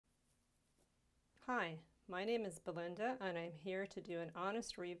Hi, my name is Belinda and I'm here to do an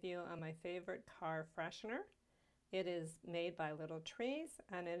honest review on my favorite car freshener. It is made by Little Trees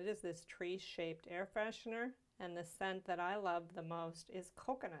and it is this tree-shaped air freshener, and the scent that I love the most is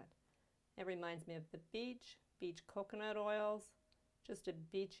coconut. It reminds me of the beach coconut oils, just a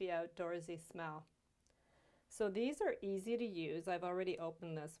beachy outdoorsy smell. So these are easy to use. I've already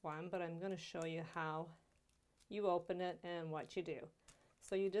opened this one, but I'm going to show you how you open it and what you do.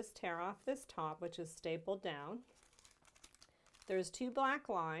 So you just tear off this top, which is stapled down. There's two black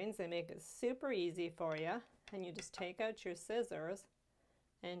lines. They make it super easy for you. And you just take out your scissors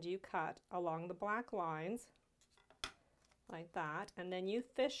and you cut along the black lines like that. And then you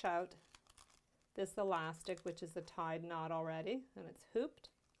fish out this elastic, which is a tied knot already, and it's hooped.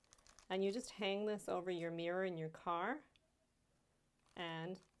 And you just hang this over your mirror in your car.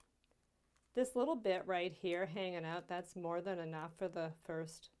 And this little bit right here hanging out, that's more than enough for the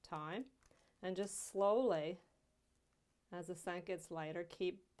first time. And just slowly, as the scent gets lighter,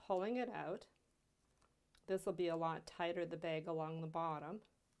 keep pulling it out. This will be a lot tighter, the bag along the bottom.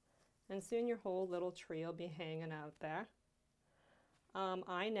 And soon your whole little tree will be hanging out there.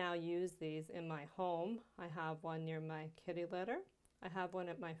 I now use these in my home. I have one near my kitty litter. I have one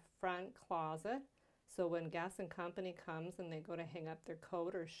at my front closet. So when Guest and Company comes and they go to hang up their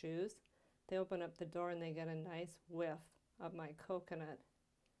coat or shoes, they open up the door and they get a nice whiff of my coconut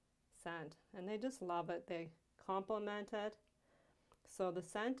scent. And they just love it. They compliment it. So the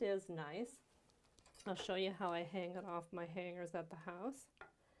scent is nice. I'll show you how I hang it off my hangers at the house.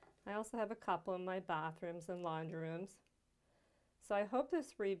 I also have a couple in my bathrooms and laundry rooms. So I hope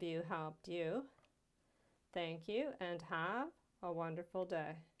this review helped you. Thank you and have a wonderful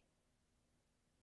day.